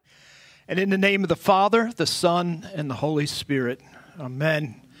And in the name of the Father, the Son, and the Holy Spirit.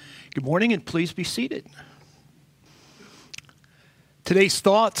 Amen. Good morning, and please be seated. Today's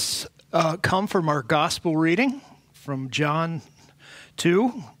thoughts come from our gospel reading from John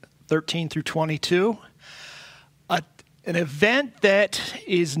 2, 13 through 22. An event that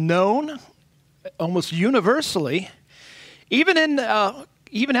is known almost universally, even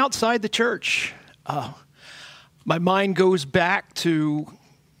outside the church. My mind goes back to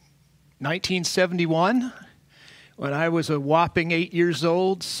 1971, when I was a whopping 8 years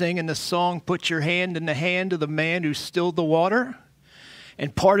old, singing the song, "Put Your Hand in the Hand of the Man Who Stilled the Water."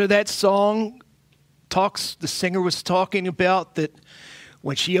 And part of that song the singer was talking about that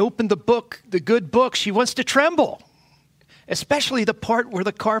when she opened the book, the good book, she wants to tremble, especially the part where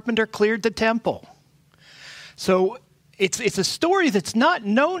the carpenter cleared the temple. So it's a story that's not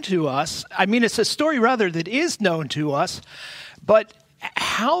known to us. I mean, it's a story rather that is known to us, but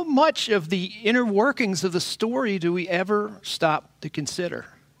how much of the inner workings of the story do we ever stop to consider?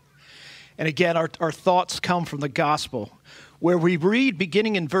 And again, our thoughts come from the gospel, where we read,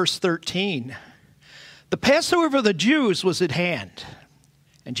 beginning in verse 13, "The Passover of the Jews was at hand,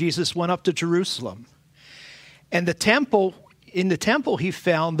 and Jesus went up to Jerusalem. And in the temple he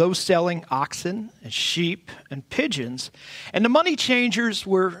found those selling oxen and sheep and pigeons, and the money changers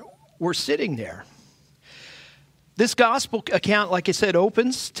were sitting there." This gospel account, like I said,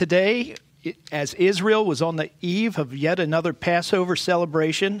 opens today as Israel was on the eve of yet another Passover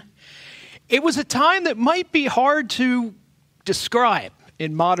celebration. It was a time that might be hard to describe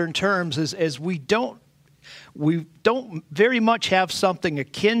in modern terms, as we don't very much have something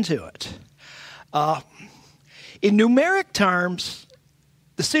akin to it. In numeric terms,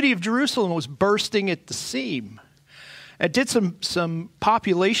 the city of Jerusalem was bursting at the seam. I did some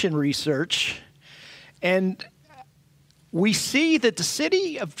population research, and we see that the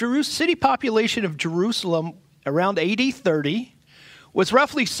city population of Jerusalem around AD 30 was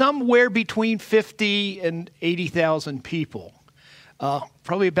roughly somewhere between 50 and 80,000 people,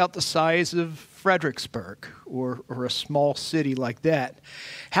 probably about the size of Fredericksburg or a small city like that.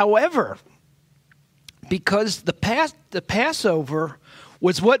 However, because the Passover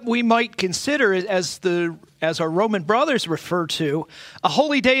was what we might consider, as our Roman brothers refer to, a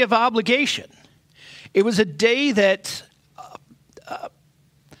holy day of obligation. It was a day that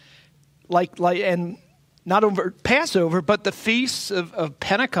and not over Passover, but the feasts of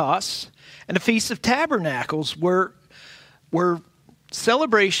Pentecost and the Feasts of Tabernacles were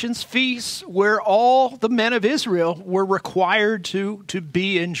celebrations, feasts where all the men of Israel were required to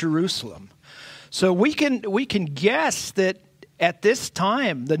be in Jerusalem. So we can guess that at this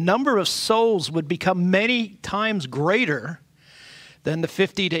time the number of souls would become many times greater than the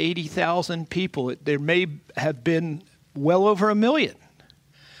 50 to 80,000 people. There may have been well over 1 million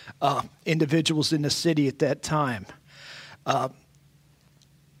individuals in the city at that time.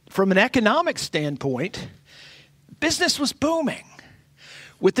 From an economic standpoint, business was booming.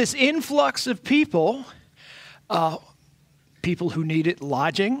 With this influx of people who needed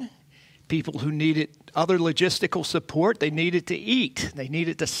lodging, people who needed other logistical support, they needed to eat, they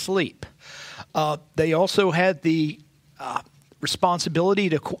needed to sleep. They also had the responsibility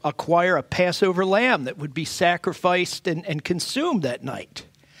to acquire a Passover lamb that would be sacrificed and consumed that night.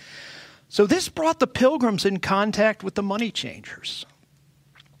 So this brought the pilgrims in contact with the money changers,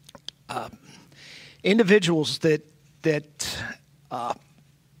 individuals that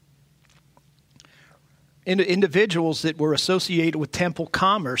were associated with temple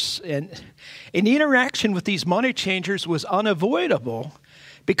commerce, and the interaction with these money changers was unavoidable,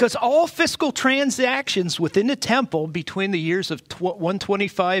 because all fiscal transactions within the temple between the years of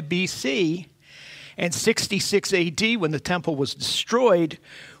 125 BC and 66 AD, when the temple was destroyed,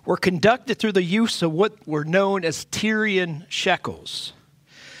 were conducted through the use of what were known as Tyrian shekels.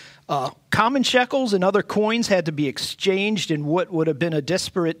 Common shekels and other coins had to be exchanged in what would have been a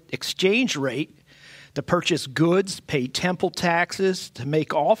disparate exchange rate to purchase goods, pay temple taxes, to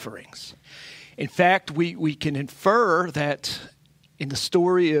make offerings. In fact, we can infer that in the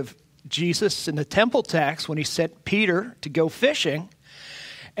story of Jesus and the temple tax, when he sent Peter to go fishing,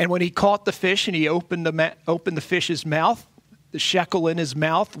 and when he caught the fish and he opened the fish's mouth, the shekel in his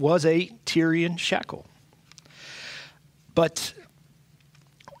mouth was a Tyrian shekel. But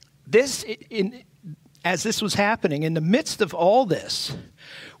as this was happening, in the midst of all this,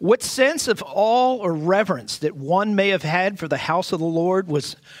 what sense of awe or reverence that one may have had for the house of the Lord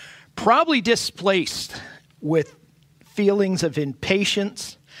was probably displaced with feelings of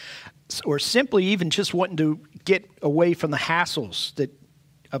impatience, or simply even just wanting to get away from the hassles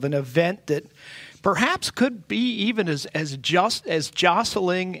of an event that perhaps could be even as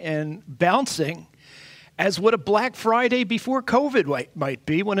jostling and bouncing as what a Black Friday before COVID might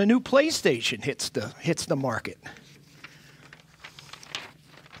be when a new PlayStation hits the market.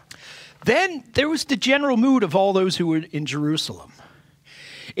 Then there was the general mood of all those who were in Jerusalem.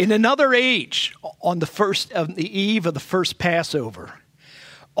 In another age, on the eve of the first Passover,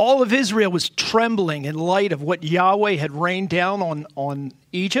 all of Israel was trembling in light of what Yahweh had rained down on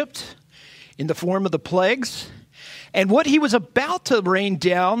Egypt in the form of the plagues, and what he was about to rain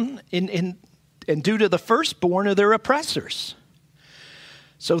down and due to the firstborn of their oppressors.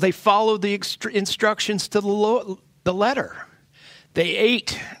 So they followed the instructions to the letter. They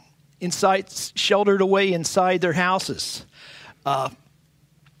ate sheltered away inside their houses. But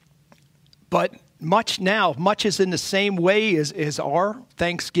much is in the same way as our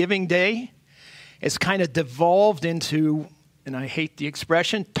Thanksgiving Day. It's kind of devolved into, and I hate the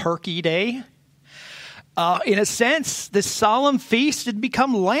expression, Turkey Day. In a sense, this solemn feast had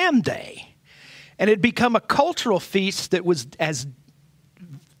become Lamb Day. And it had become a cultural feast that was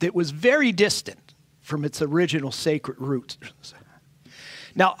very distant from its original sacred roots.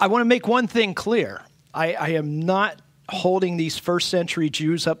 Now, I want to make one thing clear. I am not holding these first century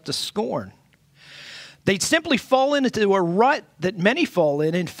Jews up to scorn. They'd simply fall into a rut that many fall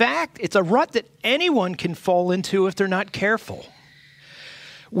in. In fact, it's a rut that anyone can fall into if they're not careful.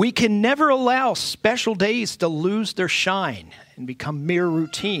 We can never allow special days to lose their shine and become mere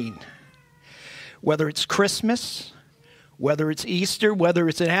routine. Whether it's Christmas, whether it's Easter, whether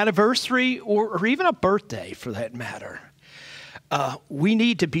it's an anniversary, or even a birthday for that matter. We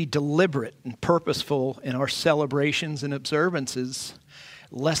need to be deliberate and purposeful in our celebrations and observances,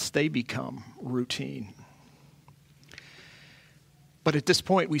 lest they become routine. But at this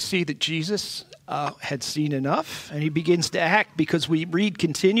point, we see that Jesus had seen enough, and he begins to act, because we read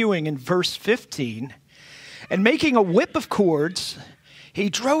continuing in verse 15, and making a whip of cords, he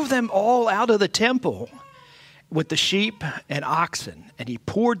drove them all out of the temple with the sheep and oxen, and he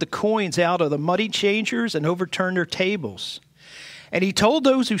poured the coins out of the money changers and overturned their tables. And he told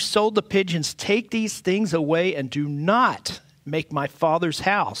those who sold the pigeons, "Take these things away and do not make my Father's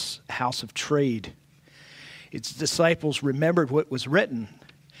house a house of trade." Its disciples remembered what was written,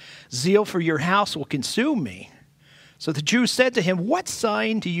 "Zeal for your house will consume me." So the Jews said to him, "What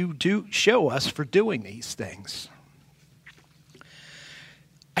sign do you show us for doing these things?"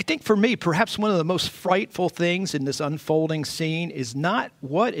 I think for me, perhaps one of the most frightful things in this unfolding scene is not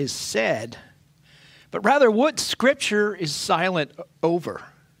what is said, but rather what Scripture is silent over.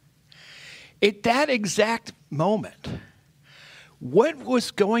 At that exact moment, what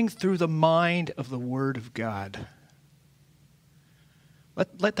was going through the mind of the Word of God?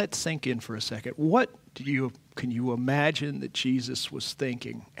 Let that sink in for a second. What can you imagine that Jesus was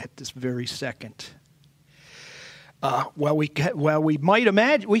thinking at this very second? We can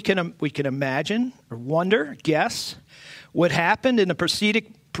imagine or wonder, guess what happened in the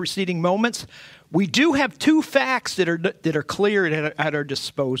preceding moments. We do have two facts that are clear at our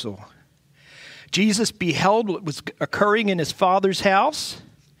disposal. Jesus beheld what was occurring in his Father's house,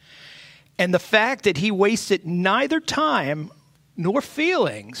 and the fact that he wasted neither time nor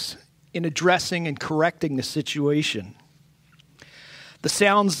feelings in addressing and correcting the situation. The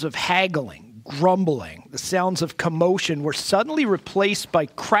sounds of haggling, grumbling, the sounds of commotion were suddenly replaced by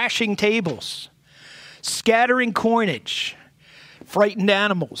crashing tables, scattering coinage, frightened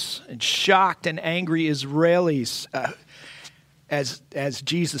animals, and shocked and angry Israelis as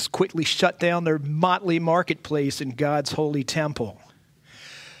Jesus quickly shut down their motley marketplace in God's holy temple.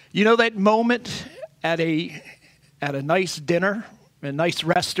 You know that moment at a nice dinner, a nice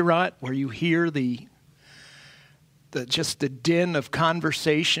restaurant, where you hear the din of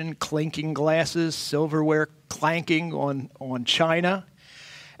conversation, clinking glasses, silverware clanking on china,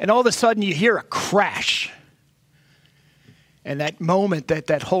 and all of a sudden you hear a crash. And that moment,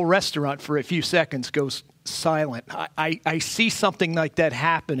 that whole restaurant for a few seconds goes silent. I see something like that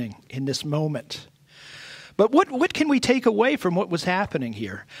happening in this moment. But what can we take away from what was happening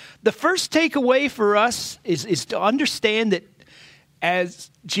here? The first takeaway for us is to understand that as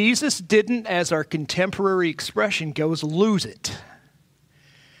Jesus didn't, as our contemporary expression goes, lose it.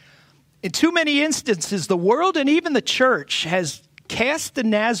 In too many instances, the world and even the church has cast the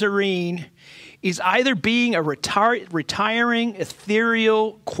Nazarene is either being a retiring,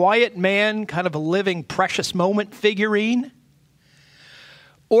 ethereal, quiet man, kind of a living precious moment figurine,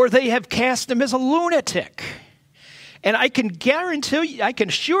 or they have cast him as a lunatic. And I can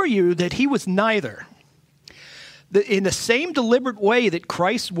assure you that he was neither. In the same deliberate way that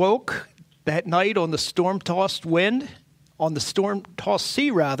Christ woke that night on the storm-tossed wind on the storm-tossed sea,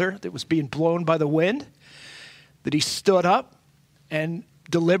 that was being blown by the wind, that he stood up and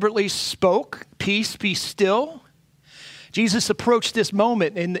deliberately spoke, "Peace, be still." Jesus approached this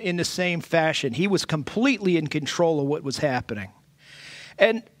moment in the same fashion. He was completely in control of what was happening.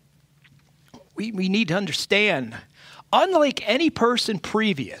 And we need to understand, unlike any person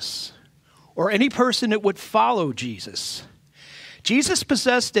previous or any person that would follow Jesus, Jesus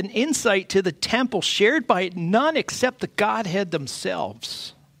possessed an insight to the temple shared by none except the Godhead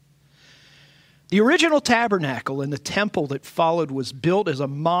themselves. The original tabernacle and the temple that followed was built as a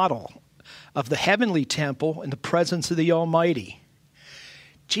model of the heavenly temple in the presence of the Almighty.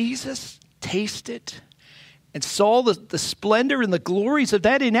 Jesus tasted and saw the splendor and the glories of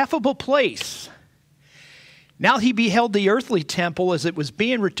that ineffable place. Now he beheld the earthly temple as it was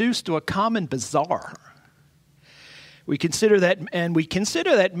being reduced to a common bazaar. When we consider that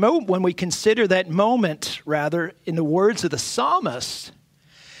moment, in the words of the psalmist,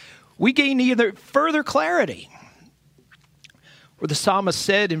 we gain either further clarity, where the psalmist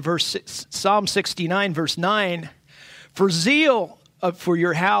said in Psalm 69, verse 9, "For zeal for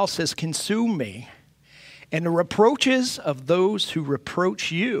your house has consumed me, and the reproaches of those who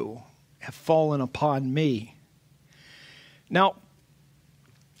reproach you have fallen upon me." Now,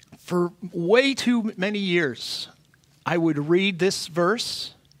 for way too many years, I would read this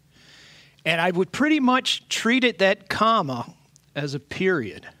verse, and I would pretty much treat it, that comma, as a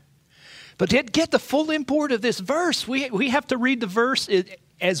period. But to get the full import of this verse, we have to read the verse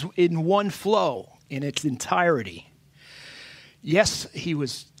as in one flow, in its entirety. Yes, he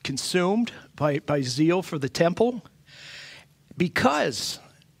was consumed by zeal for the temple, because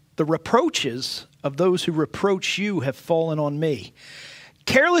the reproaches of those who reproach you have fallen on me.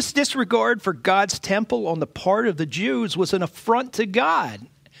 Careless disregard for God's temple on the part of the Jews was an affront to God,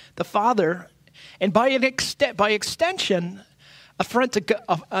 the Father, and by extension,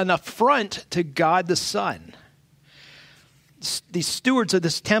 an affront to God the Son. The stewards of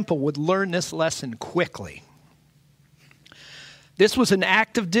this temple would learn this lesson quickly. This was an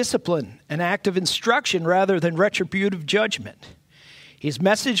act of discipline, an act of instruction rather than retributive judgment. His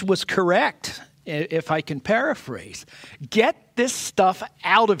message was correct, if I can paraphrase. Get this stuff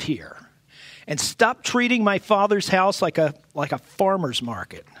out of here and stop treating my Father's house like a farmer's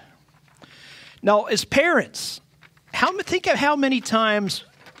market. Now, as parents, think of how many times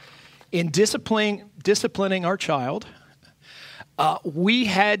in disciplining our child, we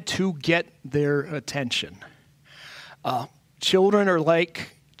had to get their attention. Children are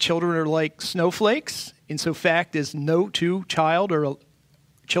like snowflakes, in so fact as no two children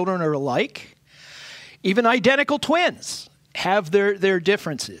are alike. Even identical twins have their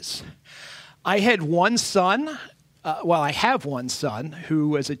differences. I have one son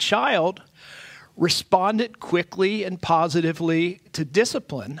who, as a child, responded quickly and positively to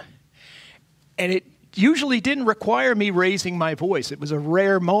discipline, and it usually didn't require me raising my voice. It was a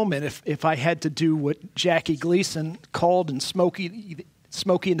rare moment if I had to do what Jackie Gleason called in Smokey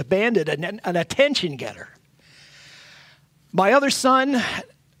and the Bandit an attention getter. My other son,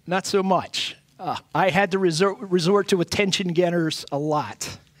 not so much. I had to resort to attention getters a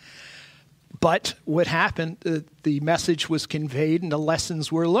lot. But what happened, the message was conveyed and the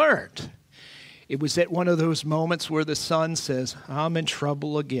lessons were learned. It was at one of those moments where the son says, "I'm in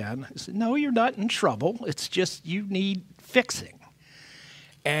trouble again." I said, "No, you're not in trouble. It's just you need fixing."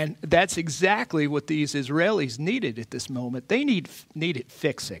 And that's exactly what these Israelis needed at this moment. They needed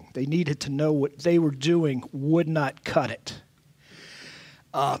fixing. They needed to know what they were doing would not cut it.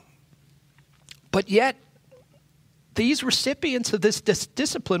 But yet, these recipients of this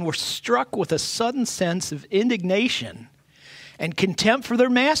discipline were struck with a sudden sense of indignation and contempt for their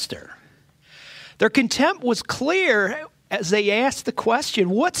master. Their contempt was clear as they asked the question,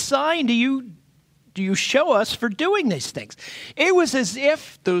 "What sign do you show us for doing these things?" It was as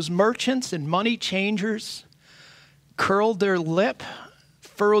if those merchants and money changers curled their lip,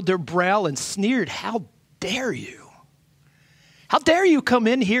 furrowed their brow, and sneered, "How dare you? How dare you come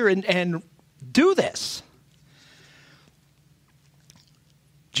in here and do this?"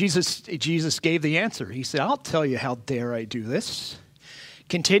 Jesus gave the answer. He said, "I'll tell you how dare I do this."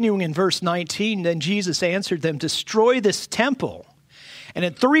 Continuing in verse 19, then Jesus answered them, "Destroy this temple, and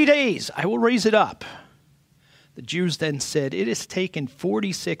in 3 days I will raise it up." The Jews then said, "It has taken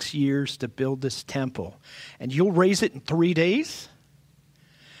 46 years to build this temple, and you'll raise it in 3 days?"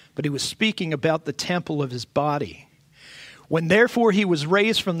 But he was speaking about the temple of his body. When therefore he was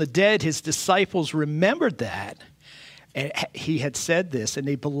raised from the dead, his disciples remembered that and he had said this, and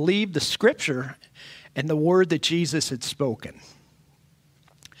they believed the scripture and the word that Jesus had spoken.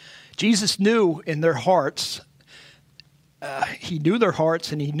 Jesus knew in their hearts he knew their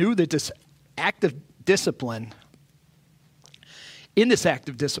hearts, and he knew that this active discipline,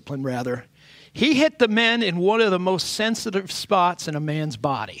 he hit the men in one of the most sensitive spots in a man's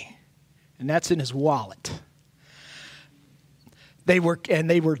body, and that's in his wallet. They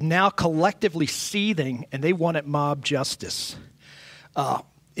were now collectively seething, and they wanted mob justice.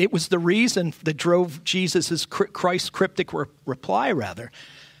 It was the reason that drove Jesus' Christ's cryptic reply, where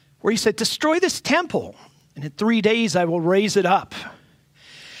he said, "Destroy this temple, and in 3 days I will raise it up."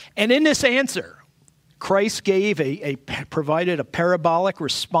 And in this answer, Christ provided a parabolic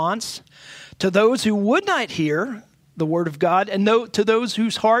response to those who would not hear the word of God, and to those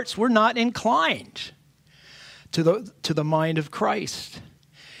whose hearts were not inclined to the mind of Christ.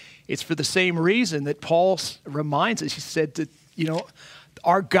 It's for the same reason that Paul reminds us. He said that,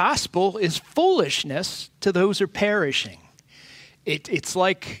 our gospel is foolishness to those who are perishing. It's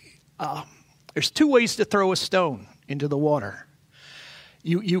like there's two ways to throw a stone into the water.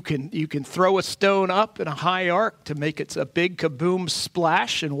 You can throw a stone up in a high arc to make it a big kaboom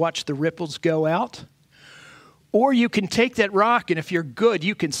splash and watch the ripples go out. Or you can take that rock, and if you're good,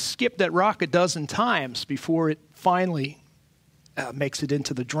 you can skip that rock a dozen times before it finally makes it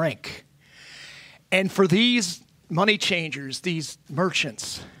into the drink. And for these money changers, these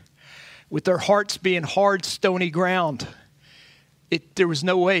merchants, with their hearts being hard, stony ground, there was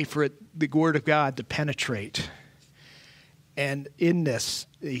no way for the word of God to penetrate. And in this,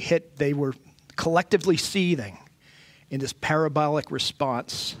 they were collectively seething in this parabolic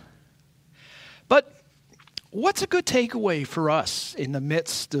response. But what's a good takeaway for us in the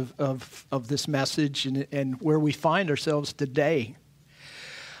midst of this message and where we find ourselves today?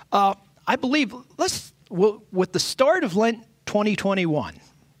 I believe, with the start of Lent 2021,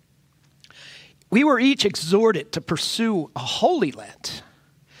 we were each exhorted to pursue a holy Lent,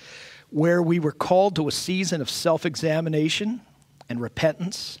 where we were called to a season of self-examination and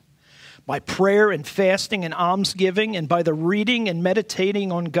repentance, by prayer and fasting and almsgiving, and by the reading and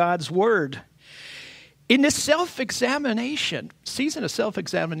meditating on God's word. In this season of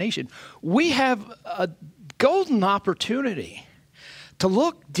self-examination, we have a golden opportunity to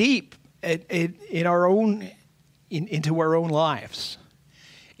look deep into our own lives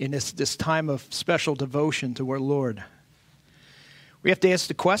in this time of special devotion to our Lord. We have to ask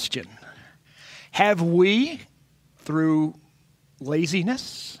the question, have we, through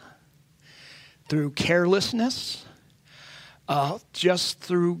laziness, through carelessness, just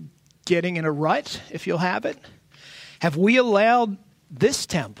through getting in a rut, if you'll have it, have we allowed this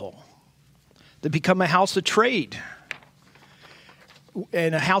temple to become a house of trade?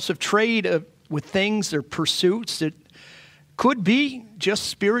 And a house of trade with things or pursuits that could be just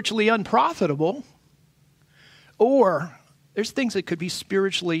spiritually unprofitable, or there's things that could be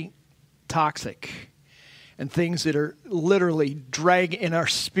spiritually toxic and things that are literally dragging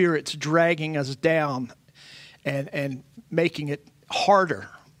us down and making it harder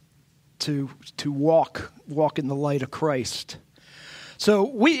to walk in the light of Christ.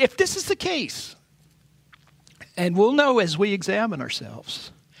 So if this is the case, and we'll know as we examine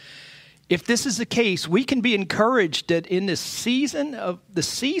ourselves, if this is the case, we can be encouraged that in this season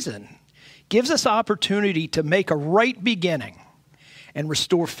gives us opportunity to make a right beginning and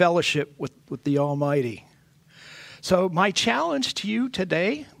restore fellowship with the Almighty. So my challenge to you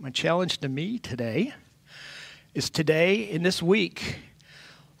today, my challenge to me today, is today, in this week,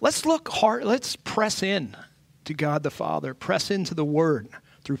 let's look hard, let's press in to God the Father, press into the Word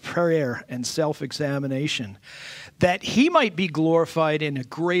through prayer and self-examination, that He might be glorified in a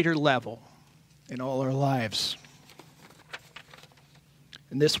greater level in all our lives.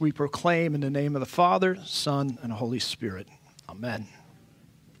 And this we proclaim in the name of the Father, Son, and Holy Spirit. Amen.